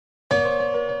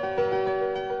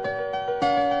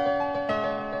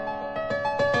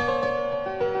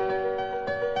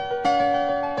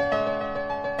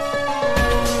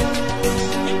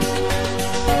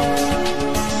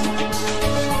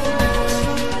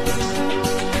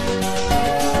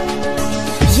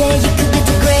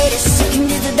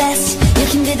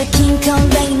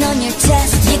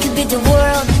beat the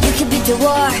world, you can beat the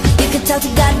war. You can talk to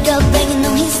God, go banging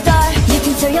on his star. You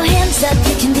can throw your hands up,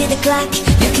 you can be the clock.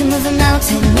 You can move a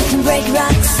mountain, you can break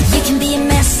rocks. You can be a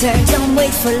master, don't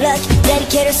wait for luck.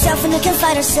 Dedicate yourself and you can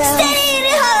fight yourself. Stay in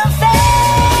the Hall of Fame.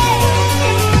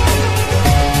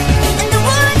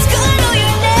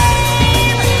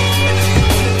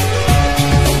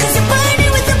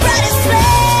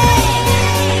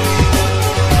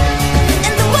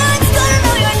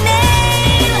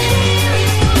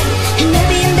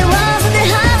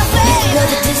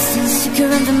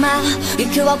 You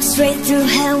could walk straight through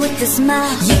hell with a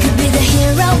smile. You could be the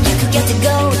hero, you could get the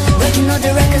gold, breaking all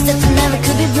the records that never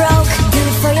could be broke. Do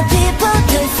it for your people,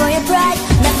 do it for your pride.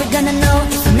 Never gonna know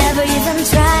if you never even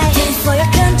try. Do it for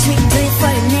your country, do it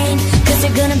for your name, cause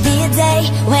there's gonna be a day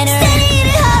when you're in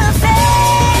the Hall of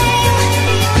Fame.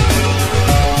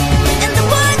 And the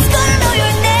world's gonna know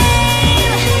your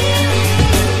name,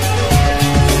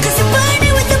 cause you're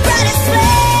burning with the brightest flame.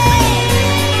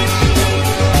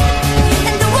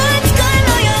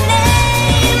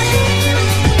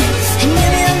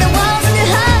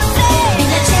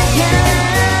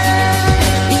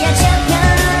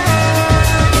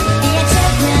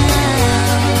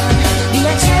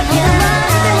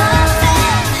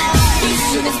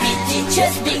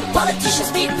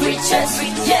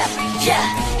 Yeah,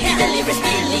 be the lyrics,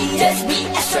 be leaders, be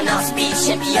astronauts, be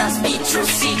champions, be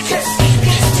truth seekers.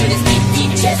 Be students, be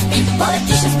teachers, be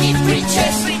politicians, be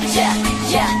preachers.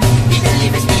 Yeah, be the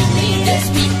lyrics, be leaders,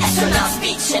 be astronauts,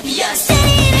 be champions. Stay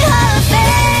in the Hall of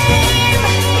Fame,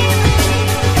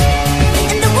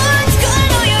 and the world's gonna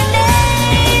know your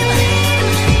name,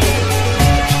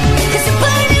 cause you're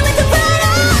burning with the bright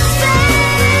of flame.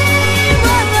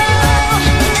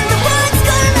 And the world's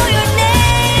gonna know your name.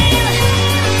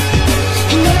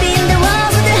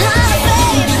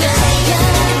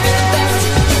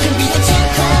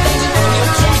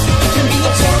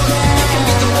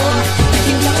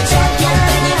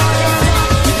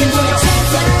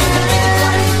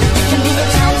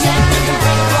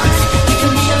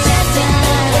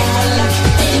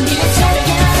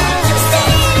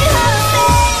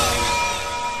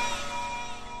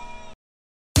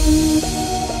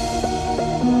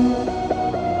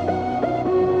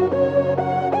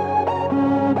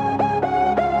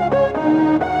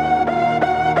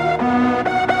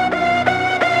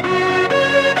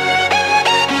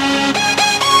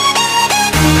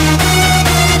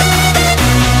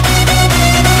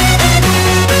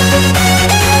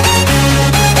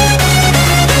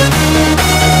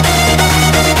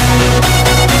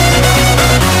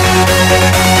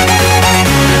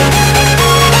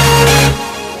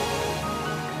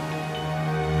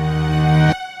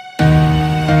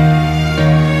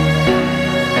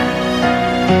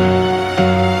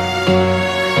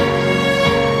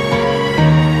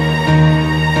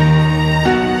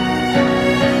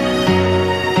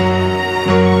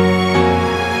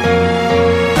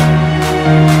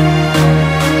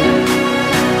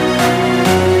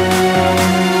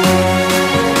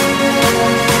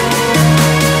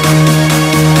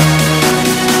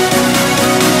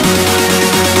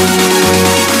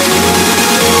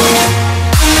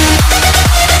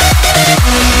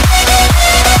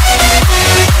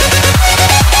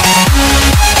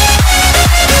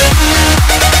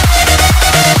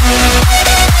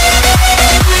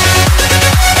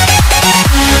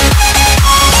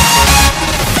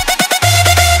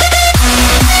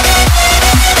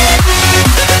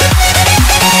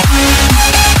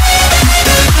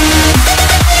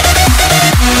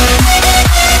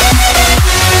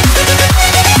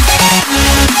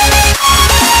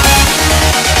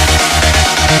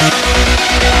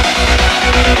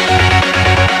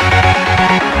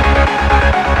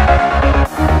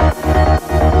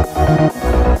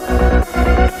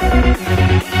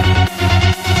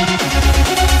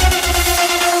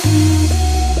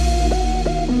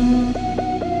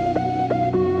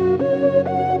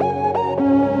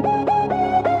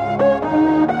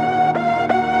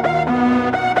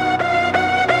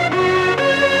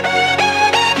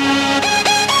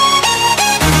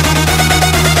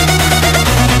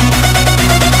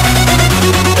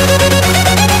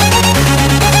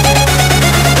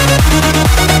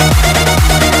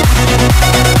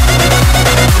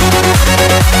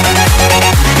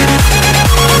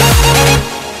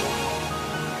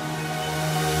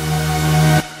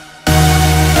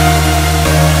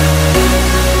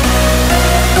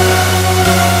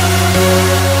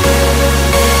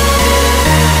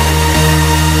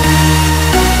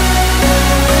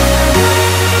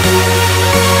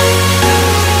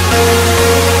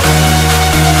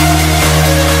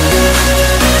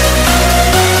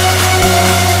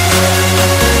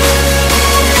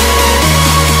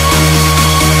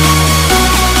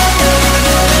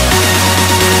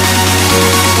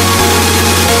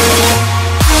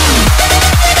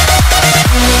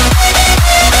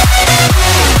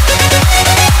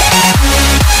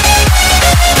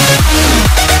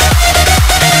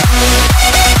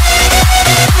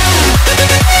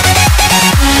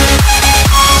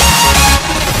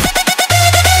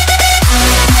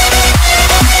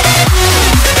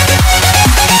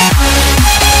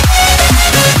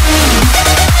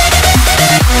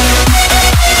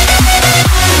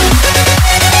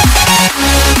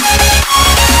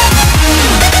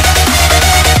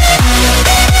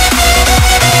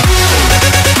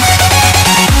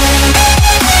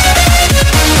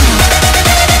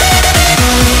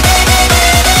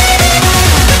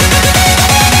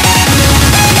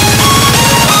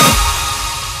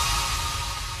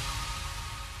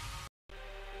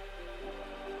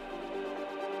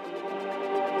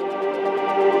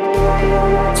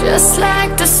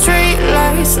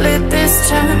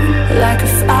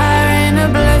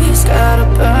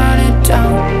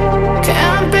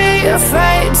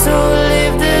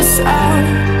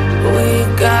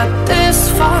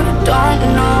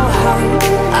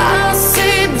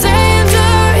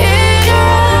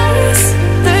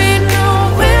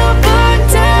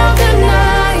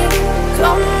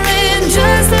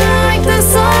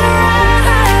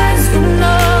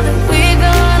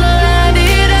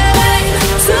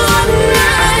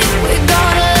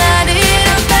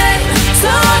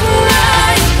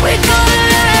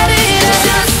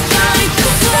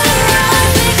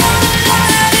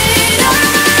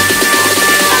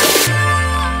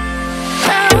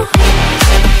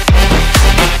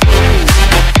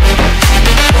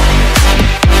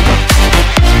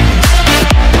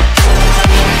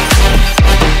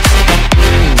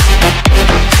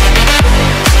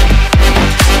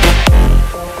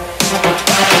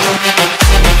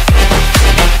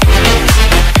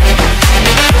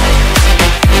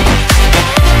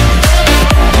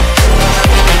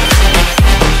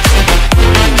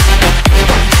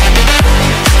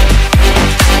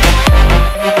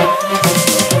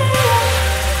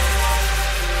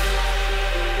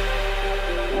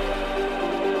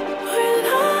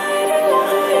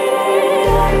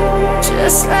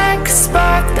 Just like a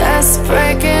spark that's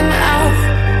breaking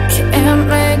out. Can't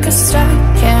make a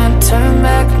stop, can't turn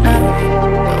back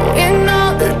now. We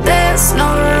know that there's no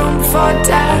room for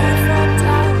doubt.